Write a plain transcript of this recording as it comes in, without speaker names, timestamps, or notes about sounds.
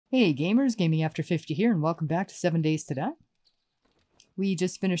Hey gamers, Gaming After 50 here, and welcome back to 7 Days to Die. We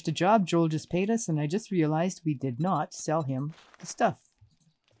just finished a job, Joel just paid us, and I just realized we did not sell him the stuff.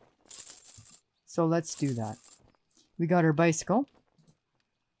 So let's do that. We got our bicycle.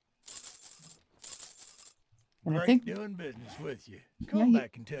 And I think doing business with you. Come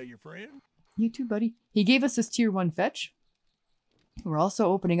back and tell your friend. You too, buddy. He gave us this tier 1 fetch. We're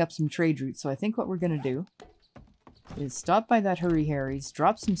also opening up some trade routes, so I think what we're going to do is stop by that Hurry Harry's,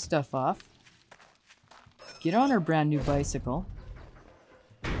 drop some stuff off, get on our brand new bicycle,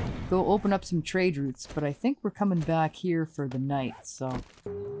 go open up some trade routes, but I think we're coming back here for the night, so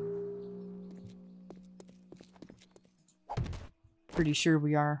pretty sure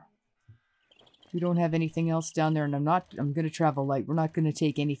we are. We don't have anything else down there, and I'm going to travel light. We're not going to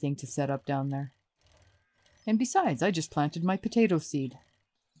take anything to set up down there. And besides, I just planted my potato seed.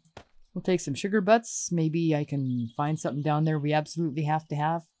 We'll take some sugar butts. Maybe I can find something down there we absolutely have to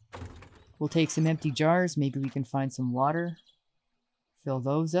have. We'll take some empty jars. Maybe we can find some water. Fill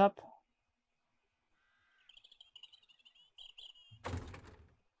those up.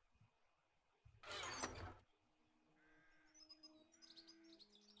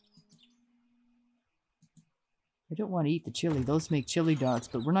 I don't want to eat the chili. Those make chili dogs,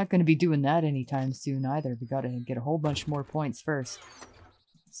 but we're not going to be doing that anytime soon either. We got to get a whole bunch more points first.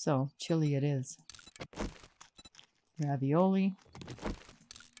 So, chili it is. Ravioli.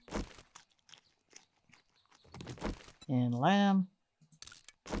 And lamb.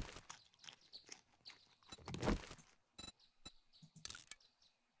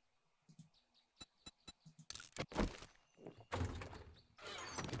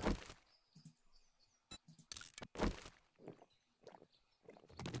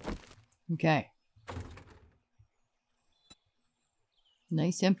 Okay.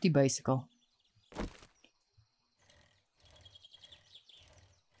 Nice empty bicycle.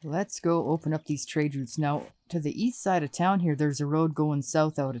 Let's go open up these trade routes. Now, to the east side of town here, there's a road going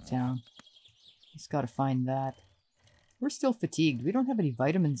south out of town. Just gotta find that. We're still fatigued. We don't have any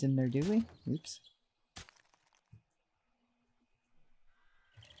vitamins in there, do we? Oops.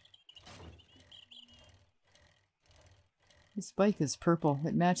 This bike is purple.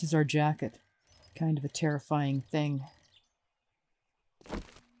 It matches our jacket. Kind of a terrifying thing.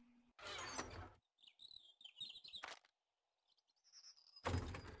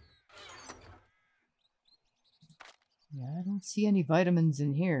 Yeah, I don't see any vitamins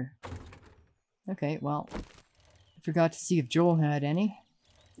in here. Okay, well, I forgot to see if Joel had any.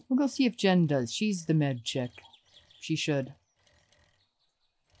 We'll go see if Jen does. She's the med chick. She should.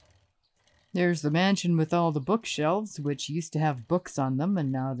 There's the mansion with all the bookshelves, which used to have books on them,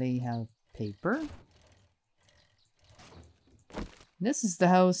 and now they have paper. This is the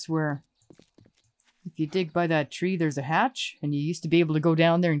house where, if you dig by that tree, there's a hatch, and you used to be able to go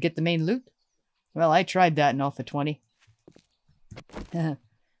down there and get the main loot. Well, I tried that in Alpha 20.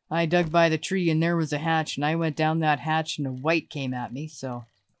 I dug by the tree, and there was a hatch, and I went down that hatch, and a white came at me, so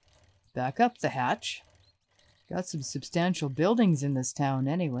back up the hatch. Got some substantial buildings in this town,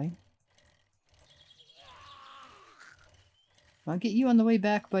 anyway. I'll get you on the way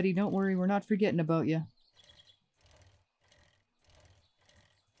back, buddy. Don't worry, we're not forgetting about you.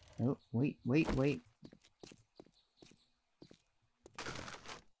 Oh, wait.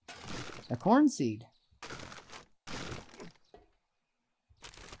 A corn seed.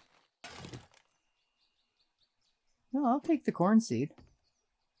 No, I'll take the corn seed.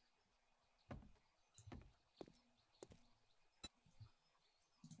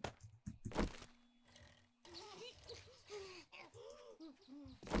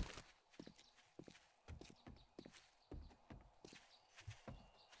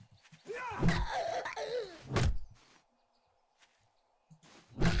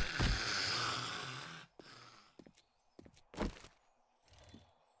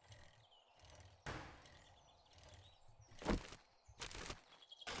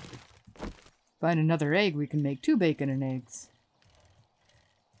 Find another egg, we can make 2 bacon and eggs.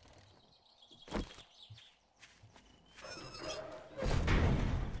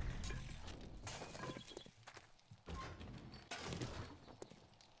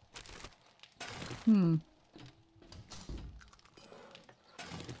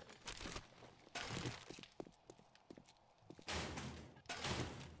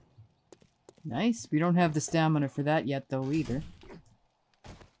 Nice. We don't have the stamina for that yet, though, either.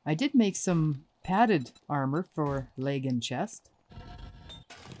 I did make some padded armor for leg and chest.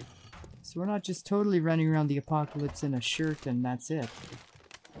 So we're not just totally running around the apocalypse in a shirt and that's it.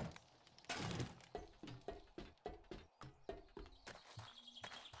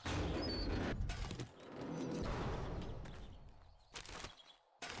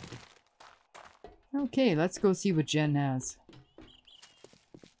 Okay, let's go see what Jen has.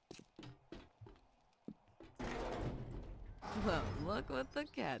 Well, look what the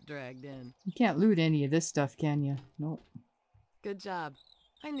cat dragged in. You can't loot any of this stuff, can you? Nope. Good job.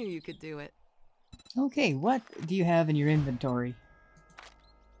 I knew you could do it. Okay, what do you have in your inventory?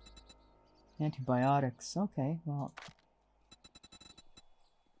 Antibiotics. Okay, well.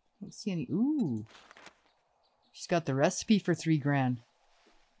 Don't see any. Ooh. She's got the recipe for 3 grand.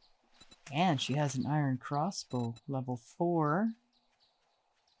 And she has an iron crossbow, level 4.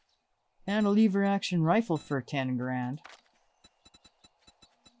 And a lever action rifle for 10 grand.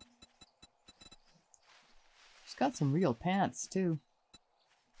 She's got some real pants, too.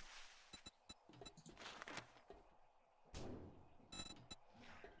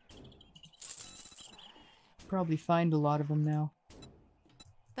 Probably find a lot of them now.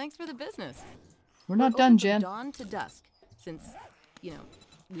 Thanks for the business. We're not We're done, open Jen. from dawn to dusk, since, you know,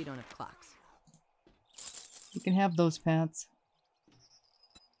 we don't have clocks. You can have those pants.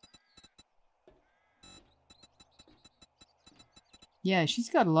 Yeah, she's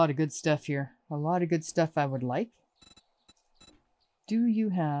got a lot of good stuff here. A lot of good stuff I would like. Do you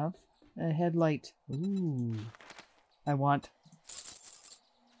have a headlight? Ooh. I want.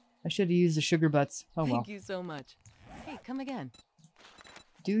 I should have used the sugar butts. Oh well. Thank you so much. Hey, come again.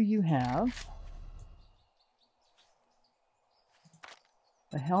 Do you have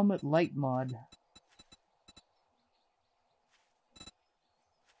a helmet light mod?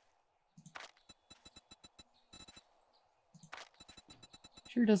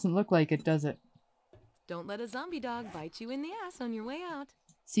 Sure doesn't look like it, does it? Don't let a zombie dog bite you in the ass on your way out.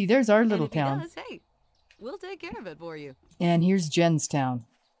 See, there's our little And if town. he does, hey, we'll take care of it for you. And here's Jen's town.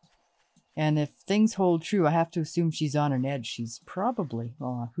 And if things hold true, I have to assume she's on an edge. She's probably,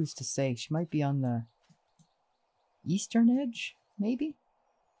 well, who's to say? She might be on the eastern edge, maybe?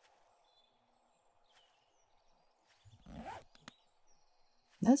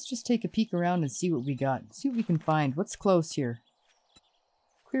 Let's just take a peek around and see what we got. See what we can find. What's close here?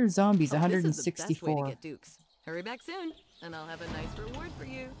 Clear zombies, This is the best way to 164. get dukes. Hurry back soon, and I'll have a nice reward for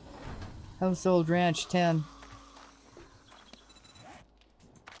you. Household Ranch, 10.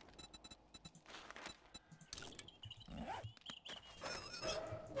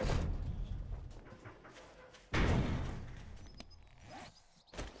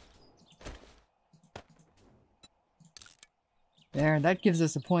 There, that gives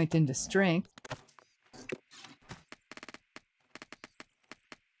us a point into strength.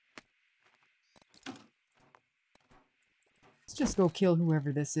 Let's just go kill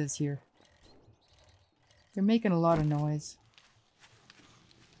whoever this is here. They're making a lot of noise.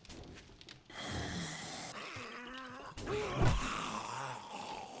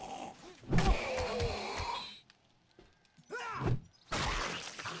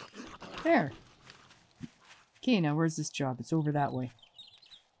 There. Okay, now where's this job? It's over that way.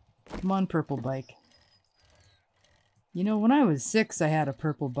 Come on, purple bike. You know, when I was 6, I had a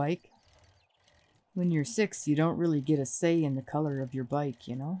purple bike. When you're 6, you don't really get a say in the color of your bike,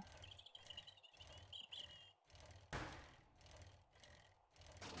 you know?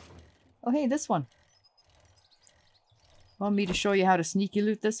 Oh, hey, this one. Want me to show you how to sneaky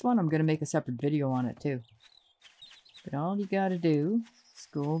loot this one? I'm going to make a separate video on it, too. But all you gotta do is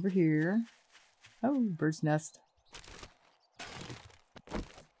go over here. Oh, bird's nest.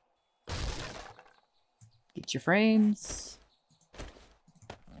 Get your frames.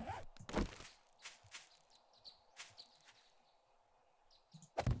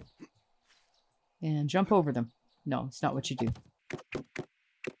 And jump over them. No, it's not what you do.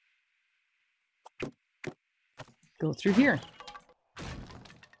 Go through here.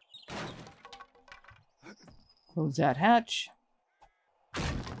 Close that hatch.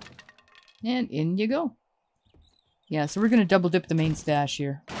 And in you go. Yeah, so we're going to double dip the main stash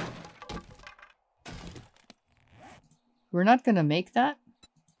here. We're not going to make that,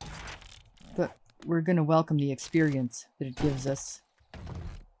 but we're going to welcome the experience that it gives us.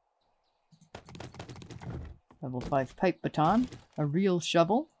 Level 5 pipe baton, a real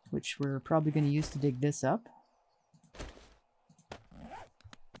shovel, which we're probably going to use to dig this up.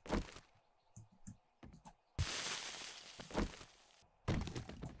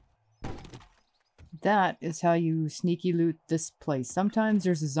 That is how you sneaky loot this place. Sometimes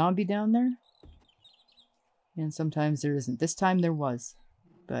there's a zombie down there. And sometimes there isn't. This time there was.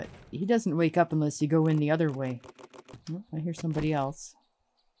 But he doesn't wake up unless you go in the other way. Oh, I hear somebody else.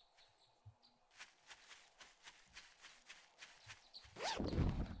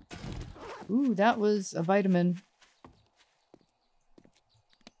 Ooh, that was a vitamin.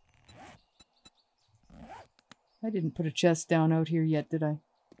 I didn't put a chest down out here yet, did I?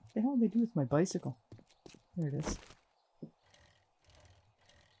 What the hell did they do with my bicycle? There it is.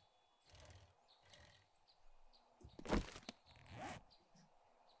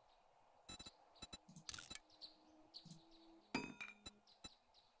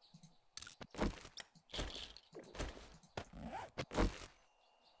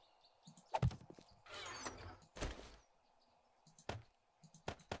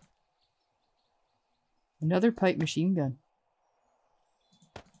 Another pipe machine gun.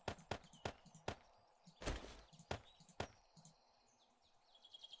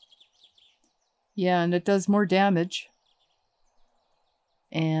 Yeah, and it does more damage.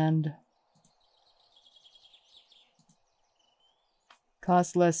 And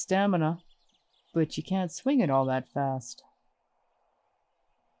costs less stamina, but you can't swing it all that fast.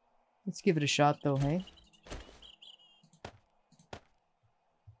 Let's give it a shot though, hey?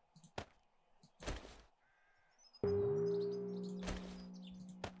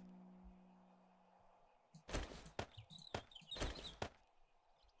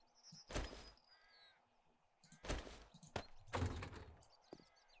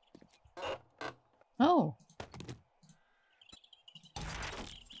 Oh.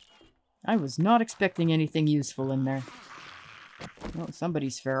 I was not expecting anything useful in there. Oh,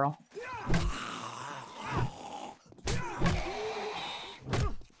 somebody's feral.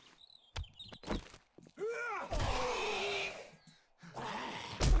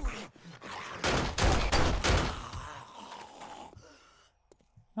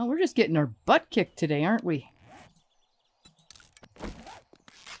 Oh, we're just getting our butt kicked today, aren't we?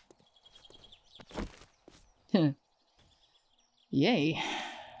 Yay.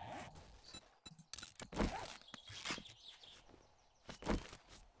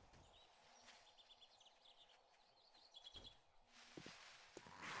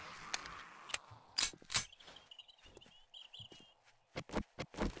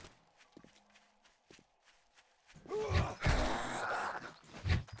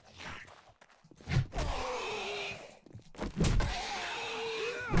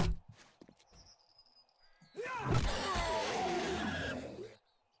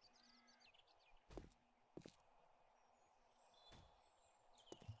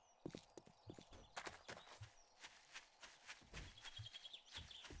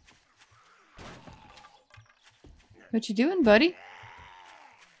 What you doing, buddy?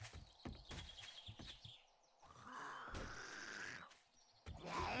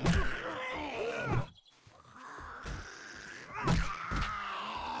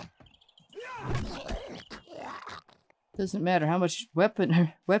 Doesn't matter how much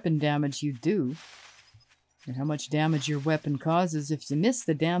weapon damage you do, or how much damage your weapon causes if you miss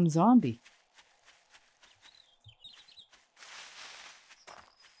the damn zombie.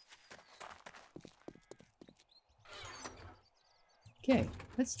 Okay,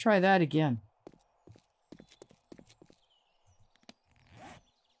 let's try that again.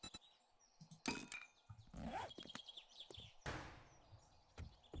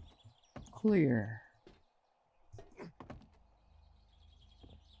 Clear.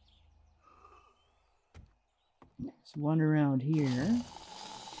 There's one around here.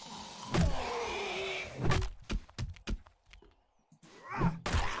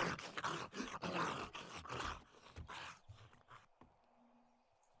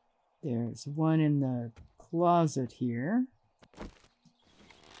 There's one in the closet here.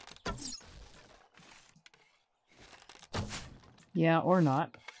 Yeah, or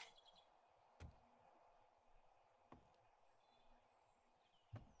not.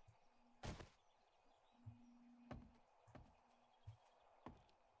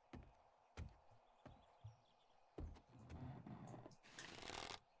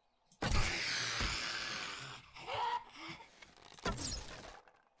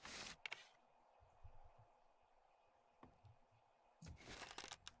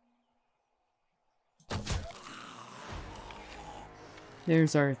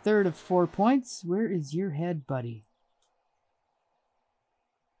 There's our third of 4 points. Where is your head, buddy?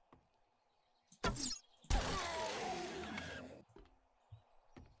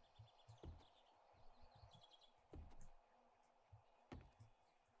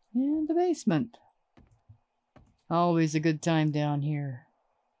 In the basement. Always a good time down here.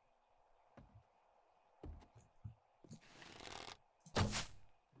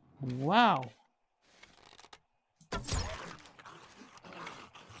 Wow.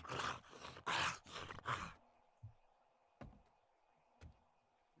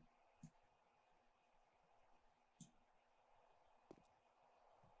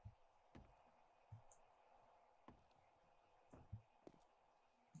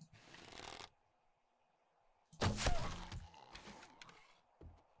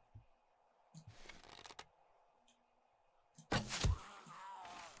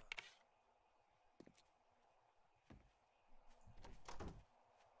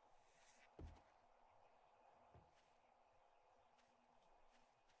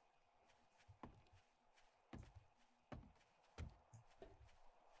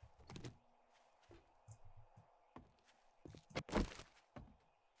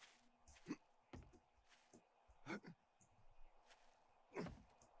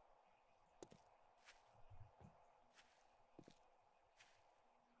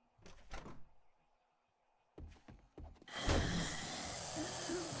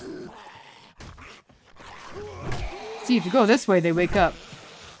 See, if you go this way, they wake up.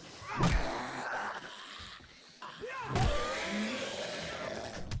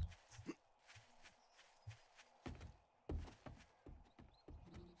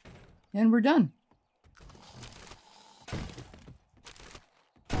 And we're done.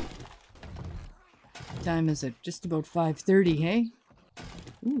 Time is it? Just about 5:30, hey?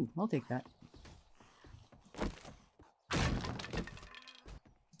 Ooh, I'll take that.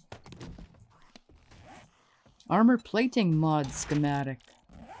 Armor plating mod schematic.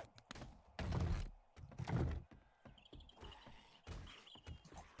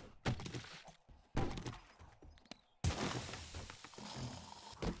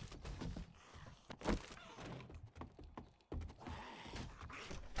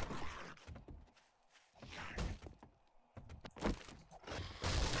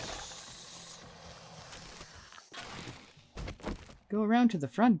 Go around to the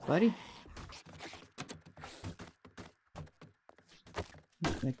front, buddy.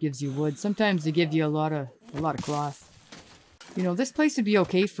 That gives you wood. Sometimes they give you a lot of cloth. You know, this place would be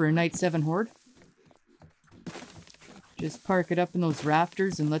okay for a Night 7 horde. Just park it up in those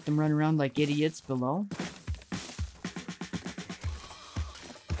rafters and let them run around like idiots below.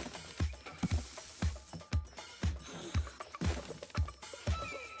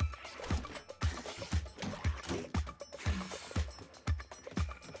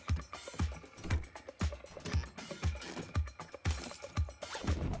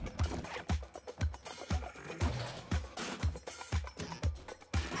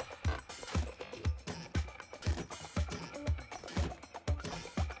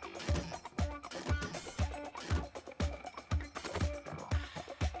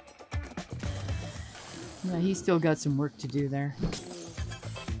 Yeah, he's still got some work to do there.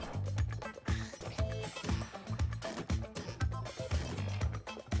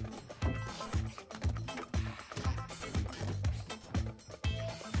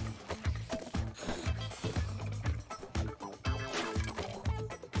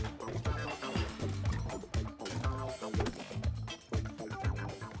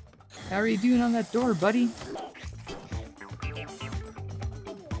 How are you doing on that door, buddy?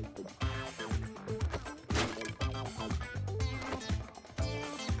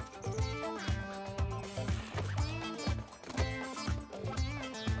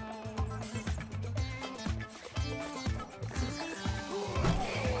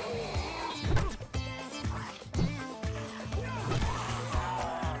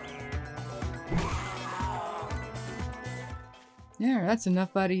 There, that's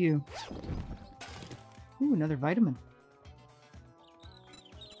enough out of you. Ooh, another vitamin.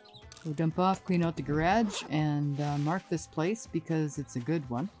 Go dump off, clean out the garage, and mark this place because it's a good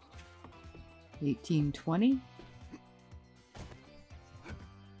one. 1820.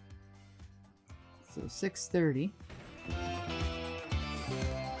 So 6:30.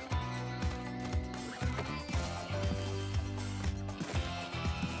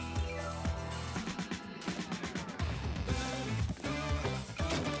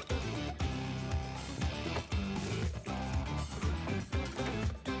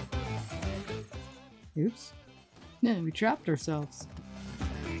 Oops. Yeah, we trapped ourselves.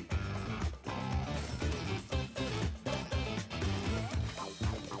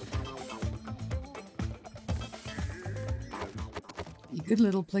 A good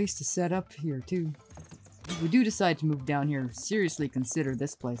little place to set up here, too. If we do decide to move down here, seriously consider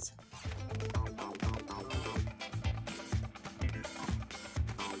this place.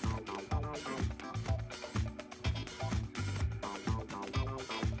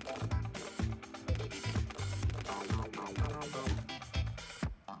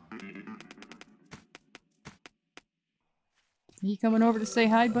 You coming over to say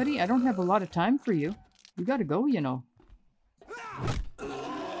hi, buddy? I don't have a lot of time for you. You gotta go, you know.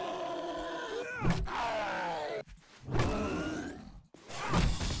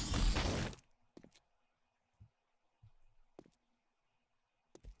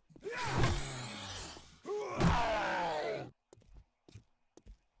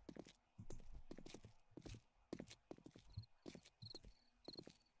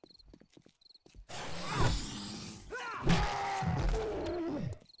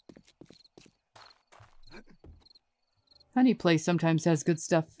 Honey Place sometimes has good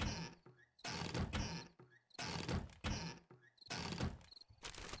stuff.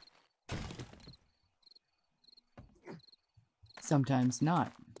 Sometimes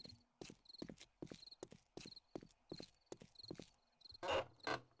not.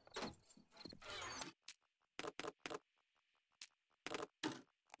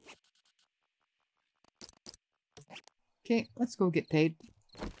 Okay, let's go get paid.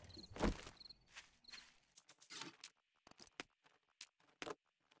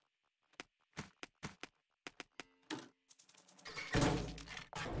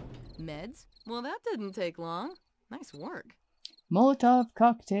 Meds? Well, that didn't take long. Nice work. Molotov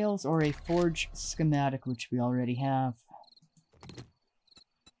cocktails or a forge schematic, which we already have.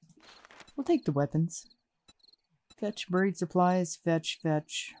 We'll take the weapons. Fetch buried supplies. Fetch.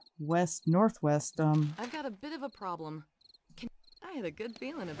 West, northwest. I've got a bit of a problem. I had a good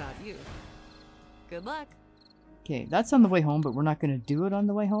feeling about you. Good luck. Okay, that's on the way home, but we're not going to do it on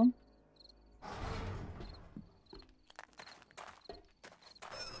the way home.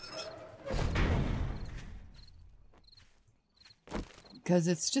 Because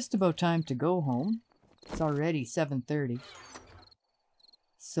it's just about time to go home. It's already 7:30.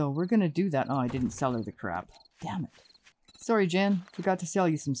 So we're going to do that. Oh, I didn't sell her the crap. Damn it. Sorry, Jen. Forgot to sell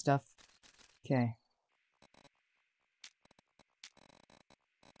you some stuff. Okay.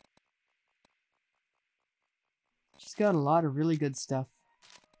 She's got a lot of really good stuff.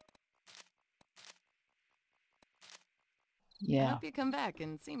 I Yeah. hope you come back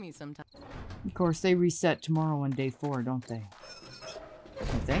and see me sometime. Of course, they reset tomorrow on day 4, don't they? I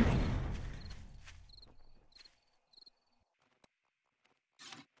think.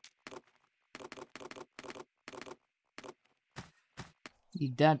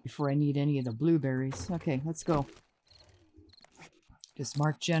 Need that before I need any of the blueberries. Okay, let's go. Just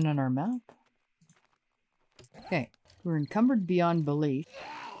mark Jen on our map. Okay, we're encumbered beyond belief.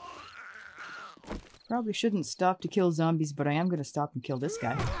 Probably shouldn't stop to kill zombies, but I am going to stop and kill this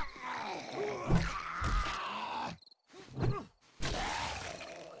guy.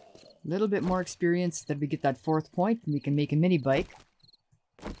 A little bit more experience, then we get that 4th point, and we can make a mini bike.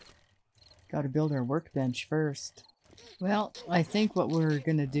 Gotta build our workbench first. Well, I think what we're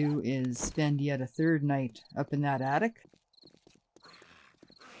gonna do is spend yet a 3rd night up in that attic.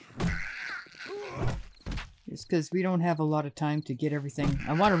 Just because we don't have a lot of time to get everything.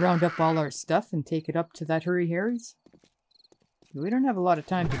 I want to round up all our stuff and take it up to that Hurry Harry's. But we don't have a lot of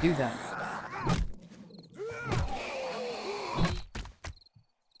time to do that.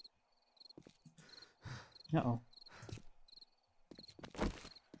 Uh-oh.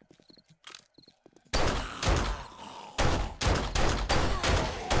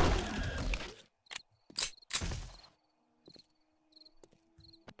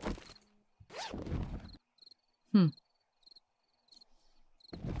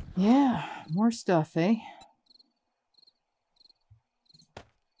 Yeah, more stuff, eh?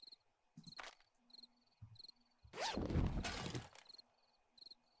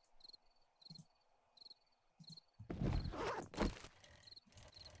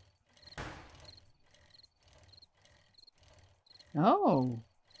 Oh.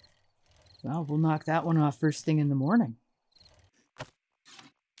 Well, we'll knock that one off first thing in the morning.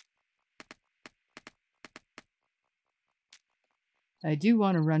 I do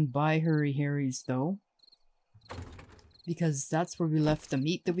want to run by Hurry Harry's, though. Because that's where we left the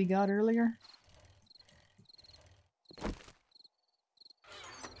meat that we got earlier.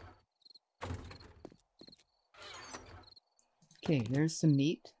 Okay, there's some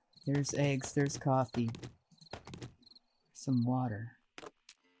meat. There's eggs. There's coffee. Some water.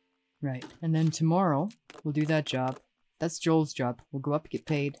 Right, and then tomorrow we'll do that job. That's Joel's job. We'll go up and get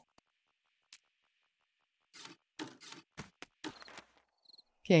paid.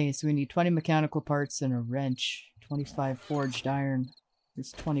 Okay, so we need 20 mechanical parts and a wrench. 25 forged iron.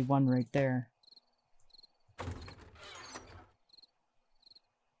 There's 21 right there.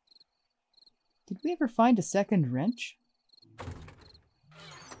 Did we ever find a second wrench?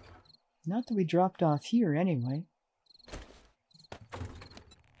 Not that we dropped off here, anyway.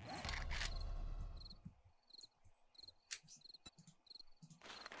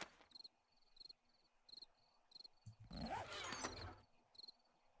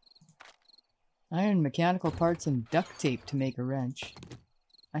 Iron, mechanical parts, and duct tape to make a wrench.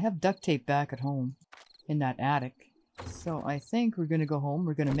 I have duct tape back at home, in that attic. So I think we're going to go home,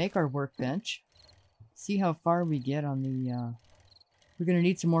 we're going to make our workbench. See how far we get on the, we're going to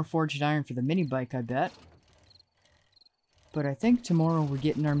need some more forged iron for the mini bike, I bet. But I think tomorrow we're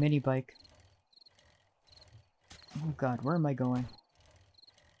getting our mini bike. Oh god, where am I going?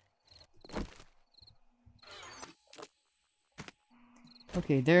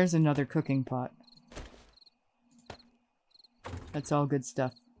 Okay, there's another cooking pot. That's all good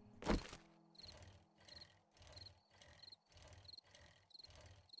stuff.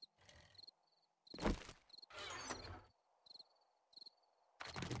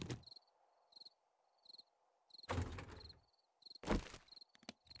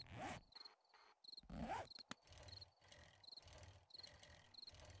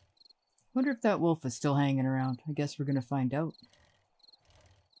 Wonder if that wolf is still hanging around. I guess we're gonna find out.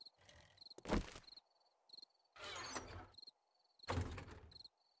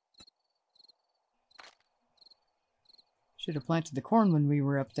 Should have planted the corn when we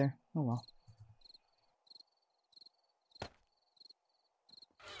were up there. Oh well.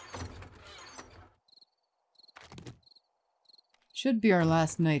 Should be our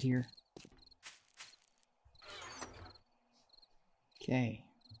last night here. Okay.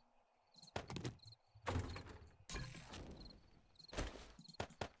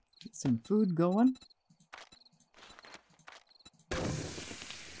 Get some food going.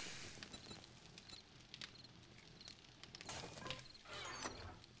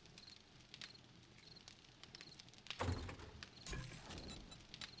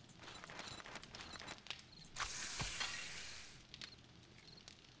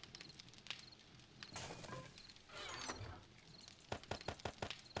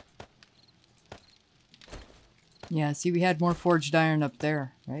 Yeah, see, we had more forged iron up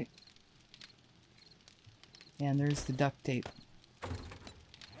there, right? And there's the duct tape.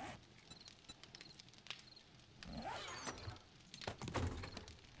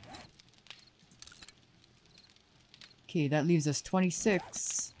 Okay, that leaves us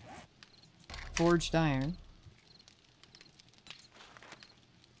 26 forged iron.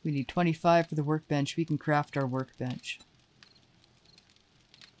 We need 25 for the workbench. We can craft our workbench.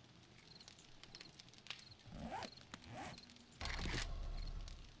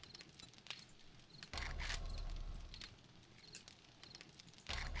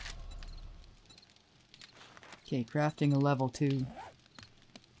 Okay, crafting a level 2.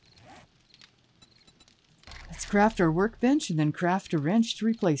 Let's craft our workbench and then craft a wrench to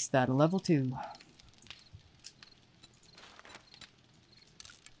replace that, a level 2.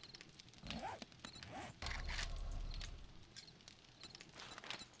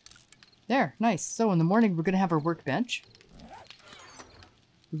 There, nice. So in the morning we're going to have our workbench.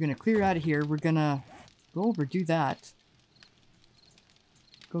 We're going to clear out of here. We're going to go over, do that.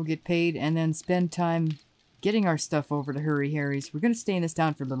 Go get paid and then spend time getting our stuff over to Hurry Harry's. We're going to stay in this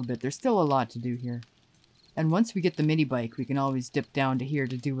town for a little bit. There's still a lot to do here. And once we get the mini bike, we can always dip down to here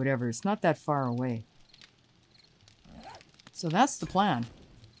to do whatever. It's not that far away. So that's the plan.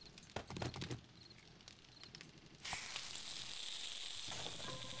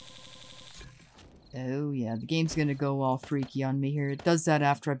 Oh yeah, the game's going to go all freaky on me here. It does that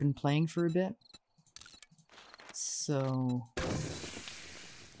after I've been playing for a bit. So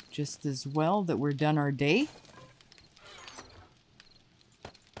just as well that we're done our day.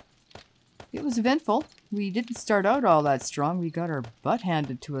 It was eventful. We didn't start out all that strong. We got our butt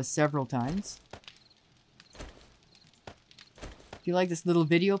handed to us several times. If you like this little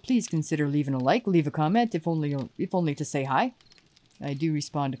video, please consider leaving a like, leave a comment, if only to say hi. I do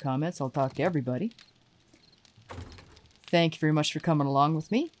respond to comments. I'll talk to everybody. Thank you very much for coming along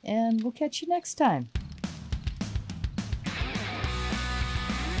with me, and we'll catch you next time.